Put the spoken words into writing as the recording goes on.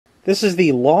This is the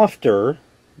LOFTer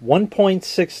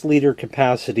 1.6 liter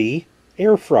capacity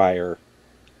air fryer.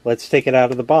 Let's take it out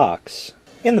of the box.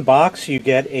 In the box you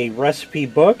get a recipe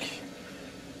book,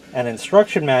 an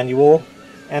instruction manual,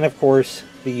 and of course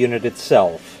the unit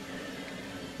itself.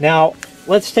 Now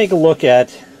let's take a look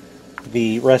at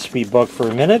the recipe book for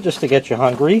a minute just to get you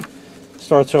hungry.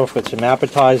 Starts off with some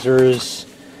appetizers,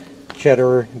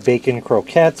 cheddar bacon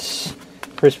croquettes,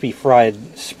 crispy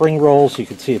fried spring rolls. You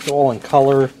can see it's all in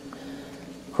color.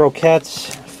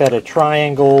 Croquettes, feta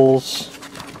triangles,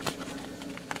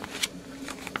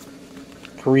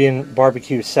 Korean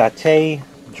barbecue satay,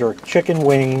 jerk chicken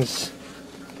wings,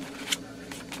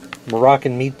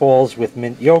 Moroccan meatballs with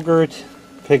mint yogurt,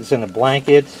 pigs in a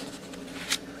blanket,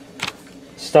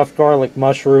 stuffed garlic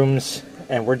mushrooms,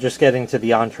 and we're just getting to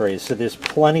the entrees. So there's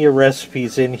plenty of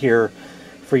recipes in here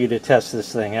for you to test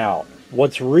this thing out.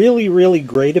 What's really, really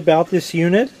great about this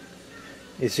unit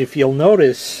is, if you'll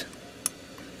notice,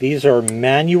 these are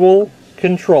manual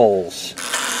controls,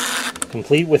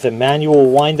 complete with a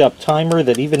manual wind-up timer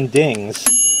that even dings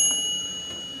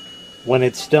when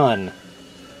it's done.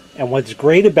 And what's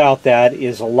great about that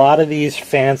is a lot of these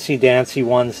fancy-dancy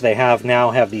ones they have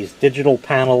now have these digital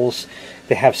panels.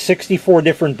 They have 64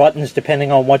 different buttons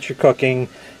depending on what you're cooking,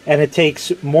 and it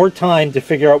takes more time to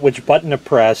figure out which button to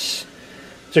press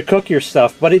to cook your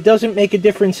stuff. But it doesn't make a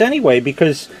difference anyway,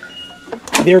 because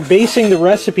they're basing the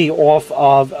recipe off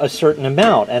of a certain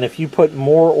amount, and if you put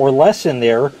more or less in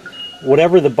there,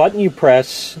 whatever the button you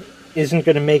press isn't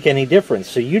going to make any difference.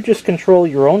 So you just control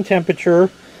your own temperature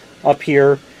up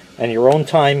here and your own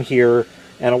time here,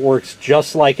 and it works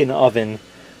just like an oven,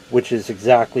 which is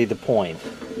exactly the point.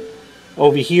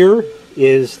 Over here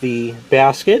is the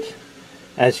basket.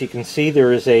 As you can see,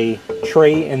 there is a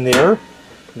tray in there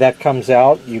that comes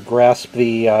out. You grasp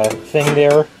the thing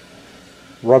there,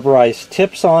 rubberized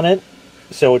tips on it,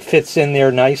 so it fits in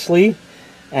there nicely,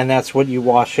 and that's what you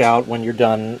wash out when you're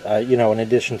done, you know, in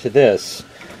addition to this.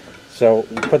 So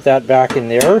you put that back in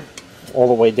there all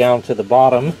the way down to the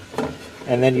bottom,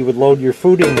 and then you would load your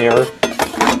food in there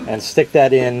and stick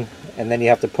that in, and then you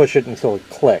have to push it until it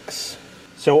clicks.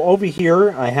 So over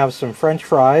here I have some French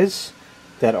fries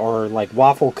that are like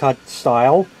waffle-cut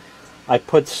style. I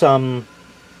put some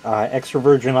extra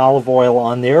virgin olive oil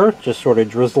on there, just sort of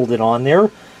drizzled it on there,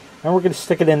 and we're going to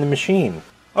stick it in the machine.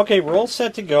 Okay, we're all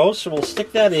set to go, so we'll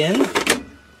stick that in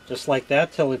just like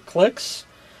that till it clicks.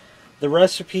 The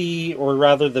recipe, or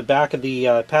rather the back of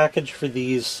the package for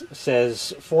these,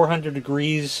 says 400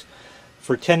 degrees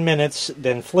for 10 minutes,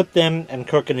 then flip them and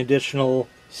cook an additional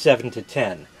 7 to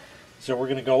 10. So we're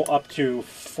going to go up to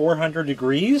 400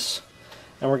 degrees,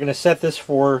 and we're going to set this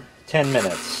for 10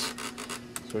 minutes.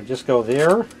 So we just go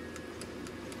there.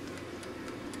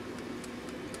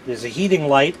 There's a heating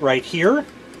light right here,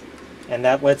 and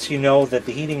that lets you know that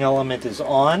the heating element is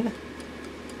on,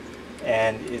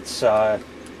 and it's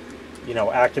you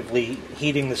know, actively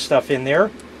heating the stuff in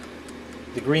there.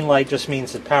 The green light just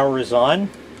means that power is on.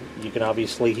 You can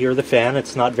obviously hear the fan.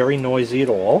 It's not very noisy at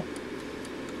all.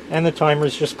 And the timer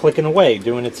is just clicking away,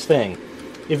 doing its thing.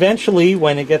 Eventually,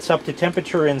 when it gets up to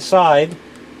temperature inside,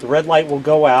 the red light will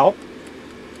go out.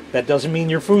 That doesn't mean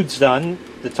your food's done.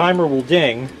 The timer will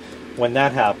ding when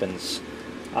that happens.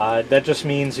 That just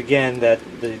means, again, that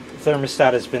the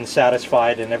thermostat has been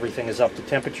satisfied and everything is up to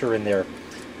temperature in there.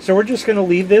 So we're just going to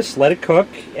leave this, let it cook,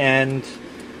 and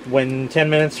when 10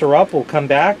 minutes are up, we'll come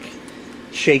back,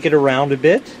 shake it around a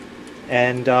bit,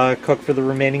 and cook for the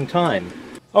remaining time.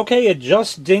 Okay, it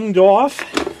just dinged off.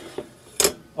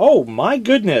 Oh my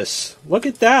goodness, look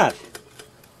at that.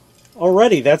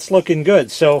 Already, that's looking good.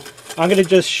 So I'm going to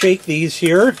just shake these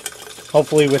here,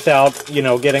 hopefully without, you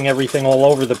know, getting everything all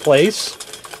over the place.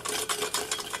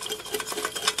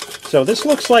 So this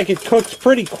looks like it cooked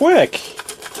pretty quick,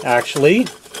 actually.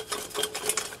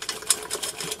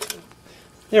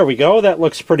 There we go, that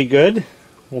looks pretty good.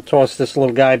 We'll toss this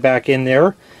little guy back in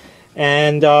there,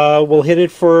 and we'll hit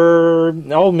it for,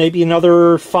 oh, maybe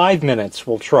another 5 minutes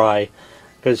we'll try,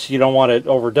 because you don't want it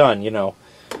overdone, you know.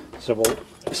 So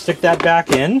we'll stick that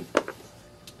back in,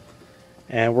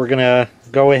 and we're gonna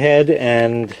go ahead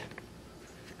and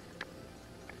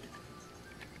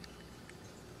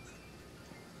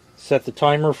set the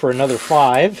timer for another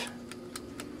 5,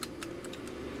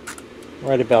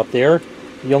 right about there.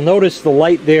 You'll notice the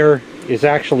light there is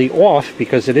actually off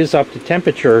because it is up to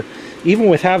temperature, even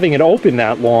with having it open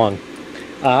that long.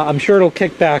 I'm sure it'll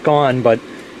kick back on, but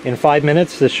in 5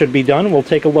 minutes this should be done. We'll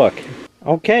take a look.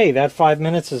 Okay, that 5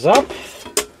 minutes is up.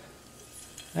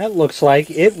 That looks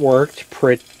like it worked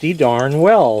pretty darn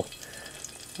well.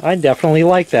 I definitely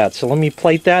like that. So let me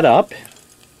plate that up,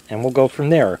 and we'll go from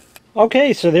there.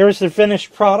 Okay, so there's the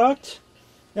finished product.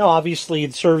 Now, obviously,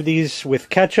 you'd serve these with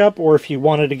ketchup, or if you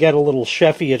wanted to get a little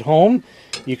chefy at home,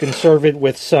 you can serve it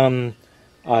with some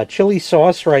chili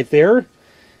sauce right there.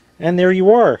 And there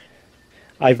you are.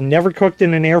 I've never cooked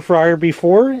in an air fryer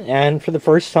before, and for the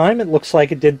first time, it looks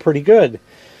like it did pretty good.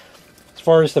 As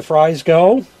far as the fries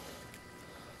go,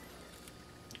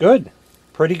 good.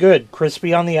 Pretty good.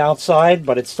 Crispy on the outside,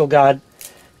 but it's still got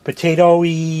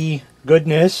potato-y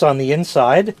goodness on the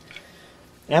inside.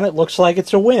 And it looks like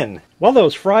it's a win. Well,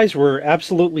 those fries were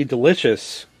absolutely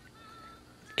delicious.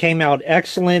 Came out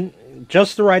excellent.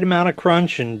 Just the right amount of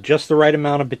crunch and just the right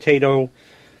amount of potato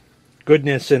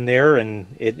goodness in there.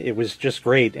 And it was just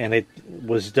great. And it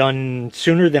was done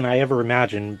sooner than I ever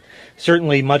imagined.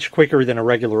 Certainly much quicker than a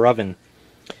regular oven.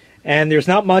 And there's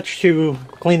not much to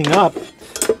cleaning up.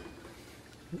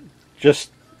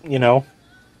 Just, you know,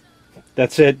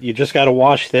 that's it. You just got to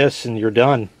wash this and you're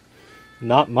done.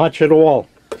 Not much at all.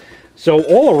 So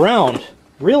all around,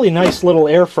 really nice little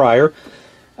air fryer.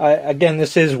 Again,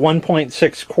 this is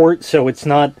 1.6 quart, so it's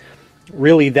not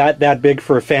really that big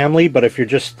for a family. But if you're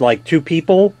just like 2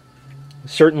 people,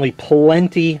 certainly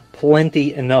plenty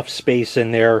enough space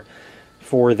in there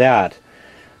for that.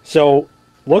 So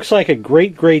looks like a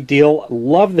great deal.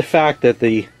 Love the fact that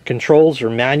the controls are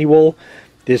manual.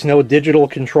 There's no digital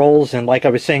controls, and like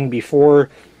I was saying before,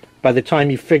 by the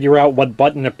time you figure out what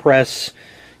button to press,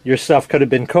 your stuff could have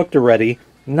been cooked already.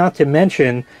 Not to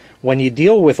mention, when you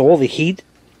deal with all the heat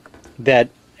that,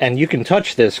 and you can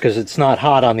touch this because it's not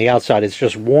hot on the outside, it's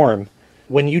just warm.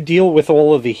 When you deal with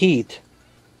all of the heat,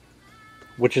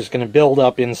 which is going to build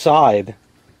up inside,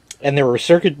 and there are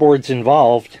circuit boards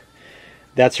involved,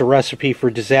 that's a recipe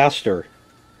for disaster.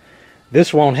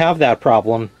 This won't have that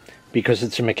problem because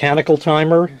it's a mechanical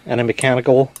timer and a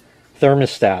mechanical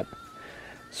thermostat.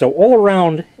 So all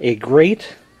around, a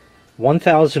great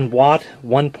 1,000 watt,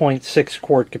 1.6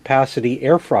 quart capacity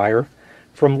air fryer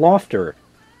from LOFTer.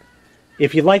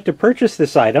 If you'd like to purchase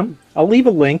this item, I'll leave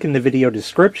a link in the video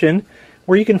description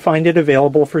where you can find it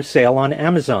available for sale on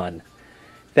Amazon.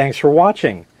 Thanks for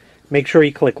watching. Make sure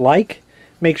you click like,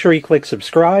 make sure you click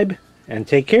subscribe, and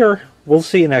take care. We'll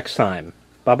see you next time.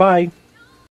 Bye-bye.